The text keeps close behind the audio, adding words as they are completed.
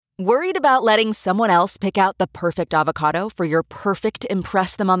Worried about letting someone else pick out the perfect avocado for your perfect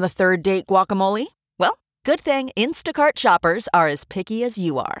impress them on the third date guacamole? Well, good thing Instacart shoppers are as picky as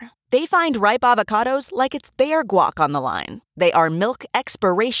you are. They find ripe avocados like it's their guac on the line. They are milk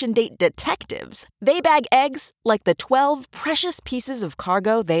expiration date detectives. They bag eggs like the 12 precious pieces of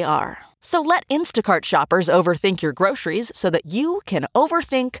cargo they are. So let Instacart shoppers overthink your groceries so that you can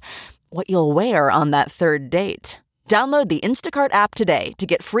overthink what you'll wear on that third date. Download the Instacart app today to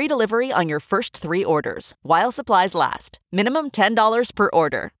get free delivery on your first 3 orders, while supplies last. Minimum $10 per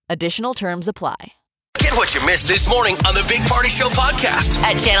order. Additional terms apply. Get what you missed this morning on the Big Party Show podcast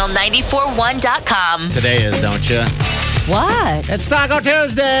at channel941.com. Today is, don't you? What? It's Taco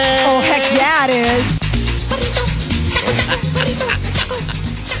Tuesday. Oh, heck yeah, it is.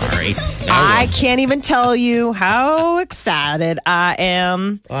 Sorry. I can't even tell you how excited I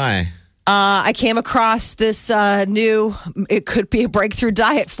am. Why? I came across this new, it could be a breakthrough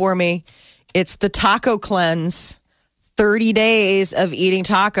diet for me. It's the Taco Cleanse. 30 days of eating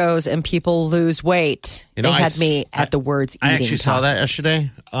tacos and people lose weight. You know, they had me at the words eating I actually tacos. saw that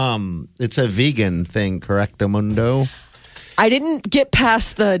yesterday. It's a vegan thing, correcto mundo? I didn't get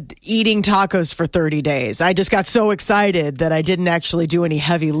past the eating tacos for 30 days. I just got so excited that I didn't actually do any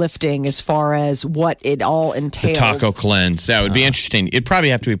heavy lifting as far as what it all The entailed. taco cleanse. That would be interesting. It'd probably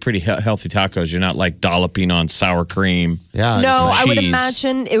have to be pretty healthy tacos. You're not like dolloping on sour cream. Yeah. No, like I would cheese.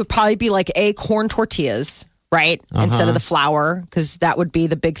 imagine it would probably be like corn tortillas, right? Instead of the flour, because that would be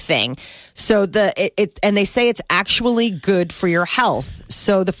the big thing. So and they say it's actually good for your health.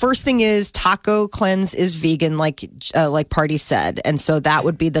 So the first thing is Taco Cleanse is vegan, like Party said, and so that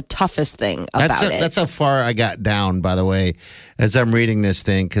would be the toughest thing about it. That's how far I got down, by the way, as I'm reading this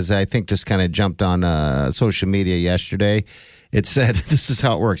thing, because I think just kind of jumped on social media yesterday. It said, this is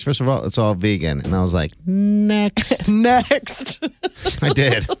how it works. First of all, it's all vegan. And I was like, next. Next. I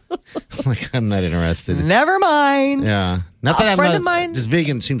did. I'm like, I'm not interested. Never mind. Yeah. Not A that friend of mine- Just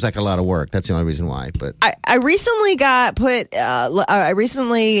vegan seems like a lot of work. That's the only reason why. But I recently got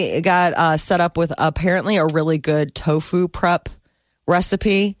set up with apparently a really good tofu prep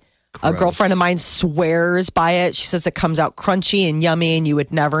recipe. A girlfriend of mine swears by it. She says it comes out crunchy and yummy, and you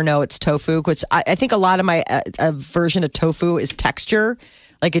would never know it's tofu. Which I think a lot of my version of tofu is texture.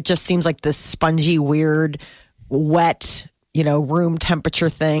 Like it just seems like this spongy, weird, wet, room temperature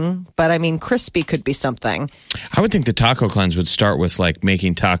thing. But I mean, crispy could be something. I would think the taco cleanse would start with like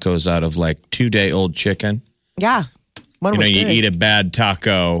making tacos out of like 2-day-old chicken. Yeah. You eat a bad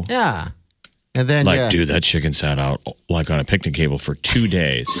taco. yeah. And then, Dude, that chicken sat out like on a picnic table for 2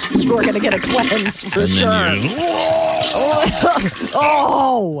 days. You are going to get a cleanse for sure.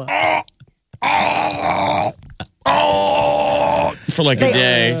 For like a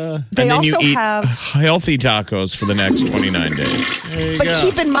day. They and then also you eat have- healthy tacos for the next 29 days. But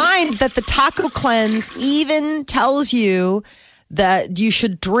keep in mind that the Taco Cleanse even tells you that you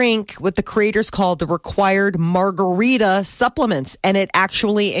should drink what the creators call the required margarita supplements, and it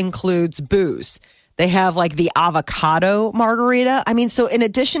actually includes booze. They have like the avocado margarita. I mean, so in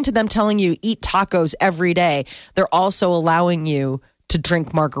addition to them telling you eat tacos every day, they're also allowing you to drink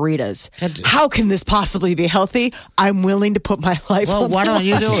margaritas. How can this possibly be healthy? I'm willing to put my life on why the don't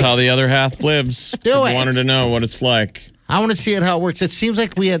you line. do This is it? how the other half lives. Do If it. you wanted to know what it's like. I want to see it how it works. It seems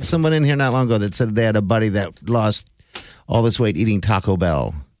like we had someone in here not long ago that said they had a buddy that lost all this weight eating Taco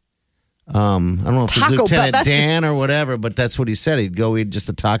Bell. I don't know if it's Taco Bell, Lieutenant that's just- Dan or whatever, but that's what he said. He'd go eat just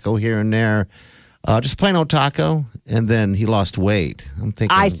a taco here and there. Just plain old taco, and then he lost weight. I'm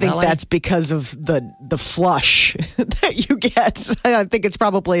thinking, I think really? that's because of the flush that you get. I think it's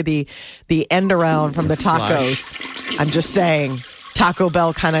probably the end around from the tacos. I'm just saying, Taco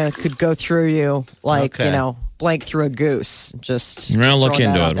Bell kind of could go through you like Okay. blank through a goose. Just We're going to look throwing that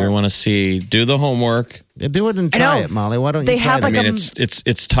into out it. there. We want to see, do the homework. Yeah, do it and I try know. it, Molly. Why don't They you try have it? I like mean,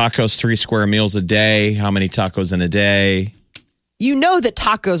 it's tacos 3 square meals a day. How many tacos in a day? You know that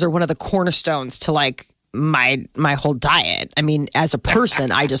tacos are one of the cornerstones to like my whole diet. I mean, as a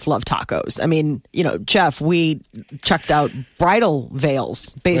person, I just love tacos. I mean, Jeff, we checked out bridal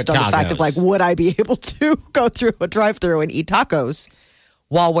veils based on the fact of like, would I be able to go through a drive-through and eat tacos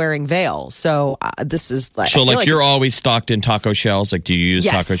while wearing veils? So this is like, So I feel like you're it's- always stocked in taco shells. Like, do you use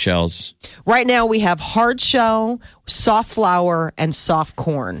Yes. taco shells? right now we have hard shell, soft flour, and soft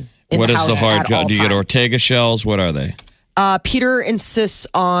corn. What is the hard? shell? Do you get Ortega shells? What are they? Peter insists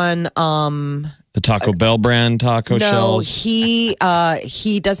on The Taco Bell brand taco no, shells? he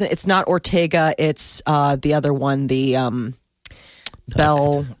doesn't. It's not Ortega. It's the other one. The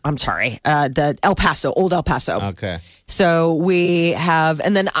the El Paso, old El Paso. Okay. So we have,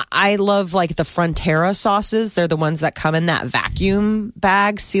 and then I love like the Frontera sauces. They're the ones that come in that vacuum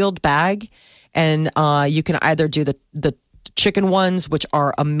bag, sealed bag. And you can either do the chicken ones, which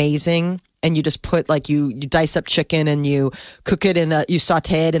are amazing. And you just put like you dice up chicken and you cook it you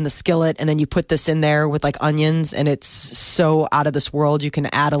saute it in the skillet. And then you put this in there with like onions. And it's so out of this world. You can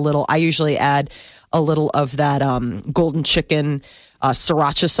add I usually add a little of that golden chicken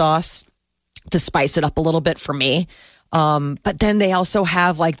sriracha sauce to spice it up a little bit for me. But then they also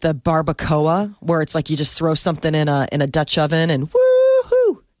have like the barbacoa where it's like you just throw something in a Dutch oven and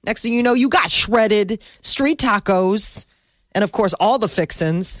woohoo! Next thing you know, you got shredded street tacos and of course all the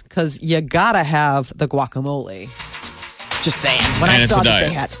fixins because you gotta have the guacamole. Just saying. When I saw that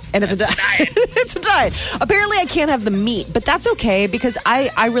they had, and it's a diet. It's a diet. Apparently, I can't have the meat, but that's okay because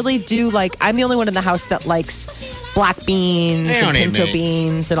I really do like. I'm the only one in the house that likes black beans and pinto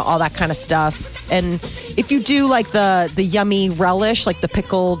beans and all that kind of stuff. And if you do like the yummy relish, like the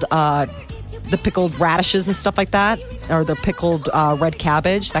pickled radishes and stuff like that, or the pickled red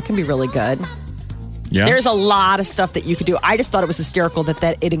cabbage, that can be really good. Yeah. There's a lot of stuff that you could do. I just thought it was hysterical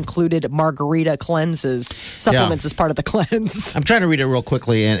that it included margarita cleanses, supplements as part of the cleanse. I'm trying to read it real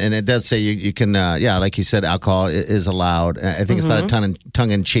quickly, and it does say you can, like you said, alcohol is allowed. I think it's not a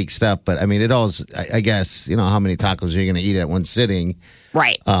tongue-in-cheek stuff, but I mean, it all is, I guess, how many tacos you're going to eat at one sitting.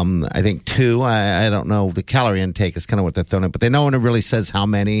 Right. I think 2. I don't know. The calorie intake is kind of what they're throwing in, but no one really says how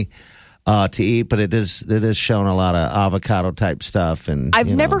many to eat, but it is showing a lot of avocado type stuff. And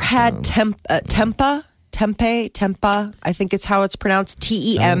I've never had tempeh. I think it's how it's pronounced.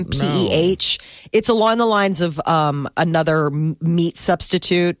 TEMPEH. It's along the lines of another meat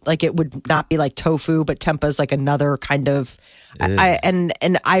substitute. Like it would not be like tofu, but tempeh is like another kind of. And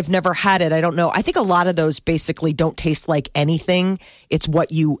I've never had it. I don't know. I think a lot of those basically don't taste like anything. It's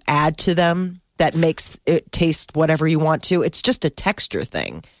what you add to them that makes it taste whatever you want to. It's just a texture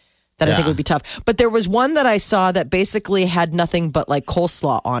thing. That I think would be tough. But there was one that I saw that basically had nothing but like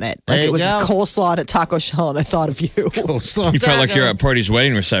coleslaw on it. Like it was coleslaw on a taco shell, and I thought of you. Coleslaw. You felt like you're at Party's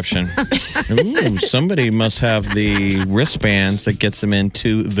wedding reception. Ooh, somebody must have the wristbands that gets them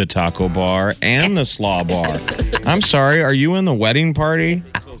into the taco bar and the slaw bar. I'm sorry, are you in the wedding party?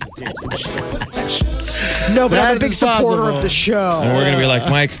 No, but I'm a big supporter of the show. And we're going to be like,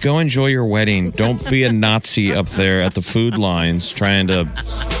 Mike, go enjoy your wedding. Don't be a Nazi up there at the food lines trying to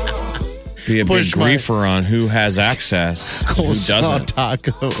be a big griefer on who has access, who doesn't.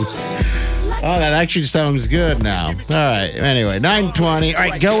 Tacos. Oh, that actually sounds good now. All right. Anyway, 9:20. All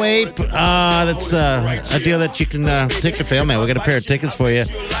right, Go Ape. That's a deal that you can take to fail, man. We got a pair of tickets for you.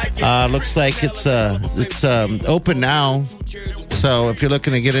 Looks like it's open now. So if you're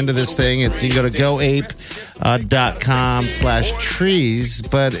looking to get into this thing, you can go to goape.com/trees.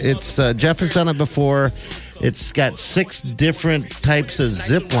 But it's Jeff has done it before. It's got 6 different types of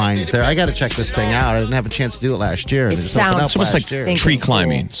zip lines there. I got to check this thing out. I didn't have a chance to do it last year. It sounds almost like tree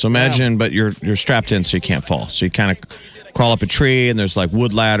climbing. So imagine, but you're strapped in so you can't fall. So you kind of crawl up a tree, and there's like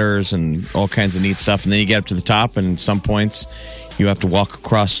wood ladders and all kinds of neat stuff. And then you get up to the top, and at some points you have to walk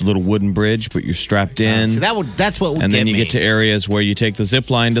across a little wooden bridge, but you're strapped in. So that's what would and then you me. get to areas where you take the zip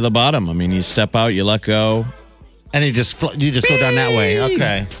line to the bottom. I mean, you step out, you let go. And you just go down that way.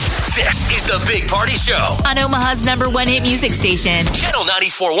 Okay. This is the Big Party Show On Omaha's #1 hit music station. Channel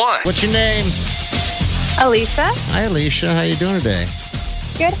 94.1. What's your name? Alicia. Hi, Alicia. How you doing today?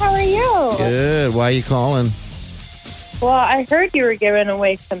 Good, how are you? Good. Why are you calling? Well, I heard you were giving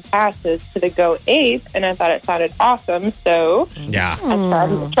away some passes to the Go Ape, and I thought it sounded awesome, so Yeah.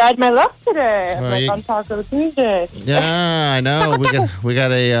 I tried my luck today. I'm on Taco Tuesday. Yeah, I know. We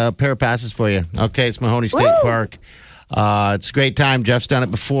got a pair of passes for you. Okay, it's Mahoney State Park. It's a great time. Jeff's done it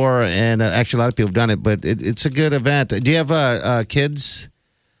before, and actually a lot of people have done it, but it's a good event. Do you have kids?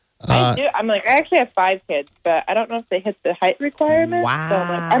 I do. I actually have 5 kids, but I don't know if they hit the height requirement.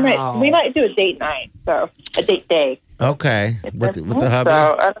 Wow. So we might do a date night, so a date day. Okay, with the hubby.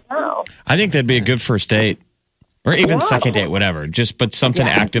 So, I don't know. I think that'd be a good first date. Or even second date, whatever. But something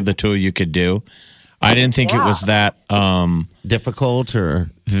active the two of you could do. I didn't think it was that difficult or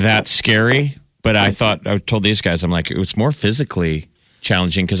that scary. But I told these guys, I'm like, it's more physically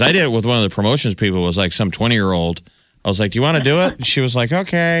challenging. Because I did it with one of the promotions people. It was like some 20-year-old. I was like, do you want to do it? And she was like,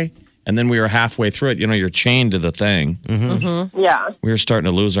 okay. And then we were halfway through it. You're chained to the thing. Mm-hmm. Yeah. We were starting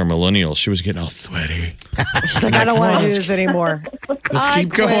to lose our millennials. She was getting all sweaty. She's like, I don't want to do this anymore. Let's keep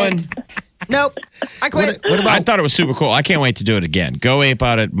going. Nope. I quit. What I about thought it was super cool. I can't wait to do it again. Go Ape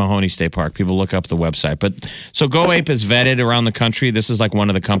out at Mahoney State Park. People look up the website. But so Go Ape is vetted around the country. This is like one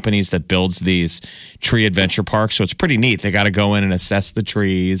of the companies that builds these tree adventure parks. So it's pretty neat. They got to go in and assess the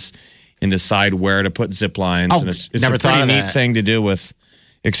trees and decide where to put zip lines. Oh, And it's never a thought pretty of neat that. thing to do with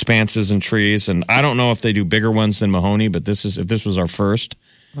expanses and trees. And I don't know if they do bigger ones than Mahoney, but if this was our first,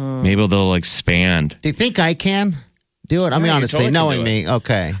 maybe they'll expand. do you think I can do it? I mean, you honestly, totally can knowing do me,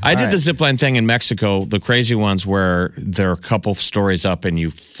 okay. I All did right. the zipline thing in Mexico, the crazy ones where they're a couple stories up and you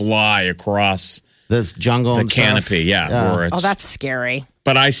fly across This jungle the and stuff. canopy. Yeah. Or it's, Oh, that's scary.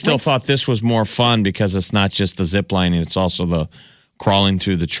 but I still thought this was more fun because it's not just the zip lining, it's also the crawling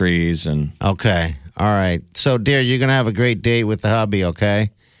through the trees. And Okay. All right. So, dear, you're going to have a great date with the hubby,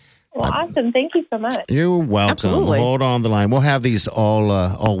 okay? Well, awesome. Thank you so much. You're welcome. Absolutely. Hold on the line. We'll have these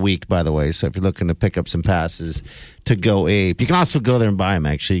all week, by the way. So if you're looking to pick up some passes to Go Ape, you can also go there and buy them,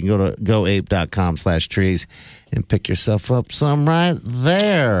 actually. You can go to goape.com/trees and pick yourself up some right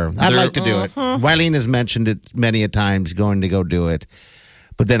there. I'd like to do it. Wileen has mentioned it many a times, going to go do it.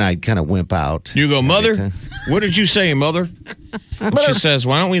 But then I'd kind of wimp out. you go, Mother, what did you say, Mother? She says,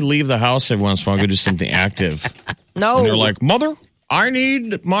 why don't we leave the house every once in a while and go do something active? No. And they're like, Mother, I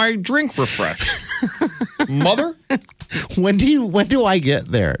need my drink refreshed. Mother? When do I get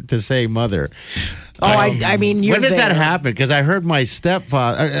there to say mother? Oh, I mean, you're when does that there. happen? Because I heard my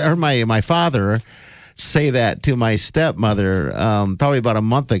stepfather, I heard my father say that to my stepmother probably about a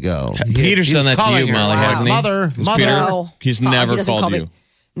month ago. Peter's He was done that to calling you, her, Molly, hasn't he? Mother, Is mother. Peter? No. He's Uh-uh, never he doesn't called call you. me.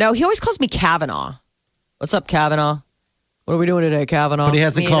 No, he always calls me Kavanaugh. What's up, Kavanaugh? What are we doing today, Kavanaugh? But he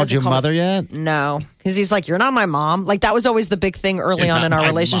hasn't called you call me- mother yet? No, because he's like, you're not my mom. Like, that was always the big thing early You're on in not our my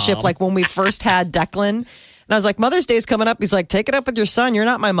relationship. mom. Like, when we first had Declan, and I was like, Mother's Day's coming up. He's like, take it up with your son. You're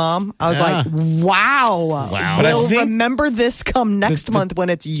not my mom. I was Yeah. like, wow. But I We'll think remember this come next month when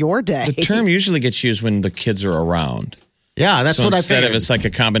it's your day. the term usually gets used when the kids are around. Yeah, that's So what I instead figured. of it's like a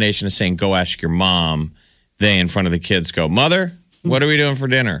combination of saying, go ask your mom, they in front of the kids go, Mother, what are we doing for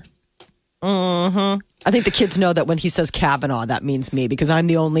dinner? I think the kids know that when he says Kavanaugh, that means me because I'm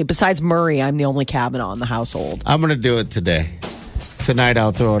the only, besides Murray, I'm the only Kavanaugh in the household. I'm going to do it today. Tonight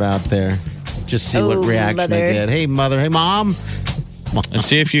I'll throw it out there. Just see Oh, what reaction I mother. get. Hey, mother. Hey, mom. And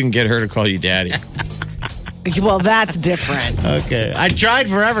see if you can get her to call you daddy. Well, that's different. Okay. I tried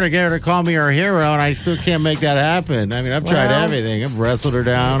forever to get her to call me her hero, and I still can't make that happen. I mean, I've tried Well. everything. I've wrestled her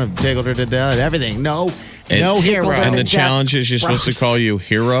down. I've tickled her to death. Everything. No hero. her And the to challenge is you're supposed to Gross. call you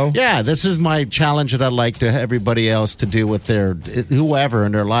hero. Yeah, this is my challenge that I'd like to everybody else to do with their whoever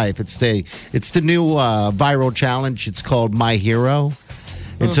in their life. It's the new viral challenge. It's called My Hero.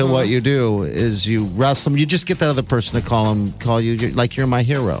 And so what you do is you wrestle them. You just get that other person to call you like you're my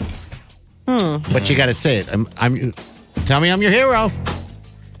hero. But you got to say it. Tell me I'm your hero.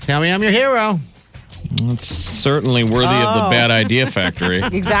 Tell me I'm your hero. It's certainly worthy of the bad idea factory.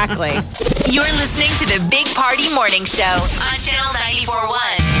 Exactly. You're listening to the Big Party Morning Show on Channel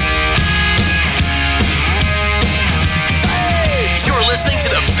 94.1. You're listening to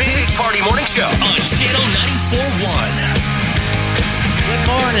the Big Party Morning Show on Channel 94.1. Good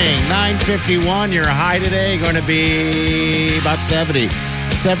morning. 9:51. Your high today going to be about 70.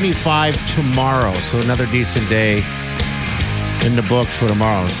 75 tomorrow. So another decent day in the books for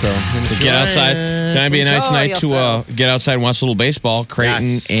tomorrow. So enjoy Get outside. it. Tonight be a nice Enjoy night to yourself. get outside and watch a little baseball. Creighton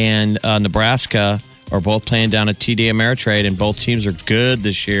Yes. and Nebraska are both playing down at TD Ameritrade, and both teams are good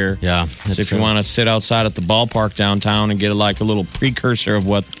this year. Yeah. So if you want to sit outside at the ballpark downtown and get like a little precursor of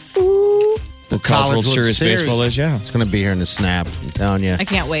what the College World Series baseball is, yeah. It's going to be here in the snap. I'm telling you. I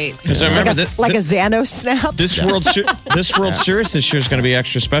can't wait. Because I remember that Like a Xano snap. this World Series this year is going to be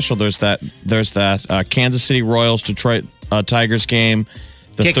extra special. There's that Kansas City Royals Detroit Tigers game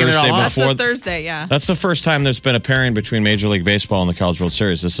the Kicking it Thursday off. That's before. the Thursday, yeah. That's the first time there's been a pairing between Major League Baseball and the College World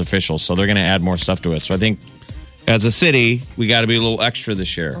Series. It's official, so they're going to add more stuff to it. So I think as a city, we got to be a little extra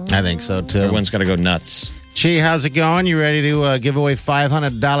this year. I think so too. Everyone's got to go nuts. Chi, how's it going? You ready to give away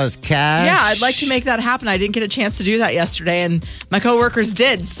 $500 cash? Yeah, I'd like to make that happen. I didn't get a chance to do that yesterday, and my coworkers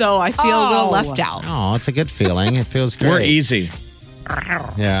did, so I feel a little left out. Oh, it's a good feeling. It feels great. We're easy.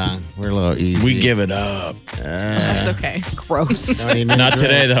 Yeah, we're a little easy. We give it up. That's okay. Gross. Don't even Not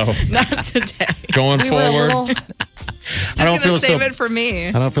drink. today, though. Not today. Going We were a forward. little. I don't Just feel gonna save so. it for me.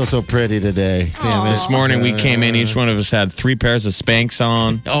 I don't feel so pretty today. Damn it. This morning we came in. Each one of us had 3 pairs of Spanx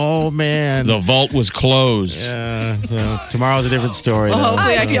on. Oh man. The vault was closed. So tomorrow's a different story. Well, though.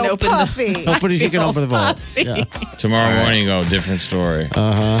 hopefully I feel can open puffy. Hopefully you can open the vault. Yeah. Tomorrow morning, go different story.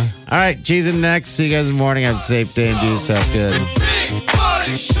 All right, cheese and next. See you guys in the morning. Have a safe day and do yourself good. Big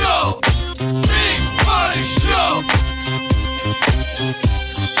Party Show. Big Party Show.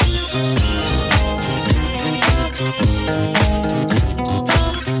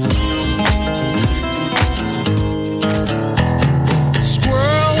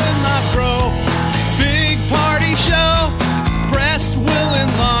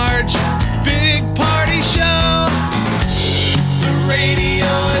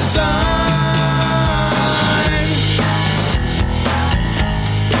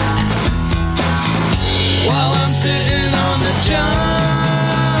 sitting on the john.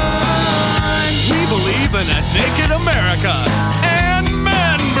 We believe in a naked America and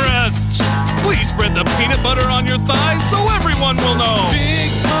man breasts. Please spread the peanut butter on your thighs so everyone will know. Big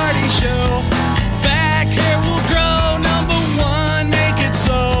party show. Back hair will grow. Number one, make it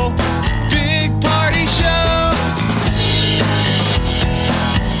so. Big party show.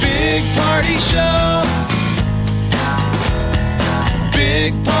 Big party show.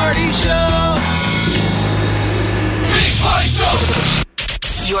 Big party show. Big Party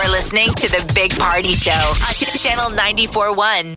Show. You're listening to the Big Party Show on Channel 94.1.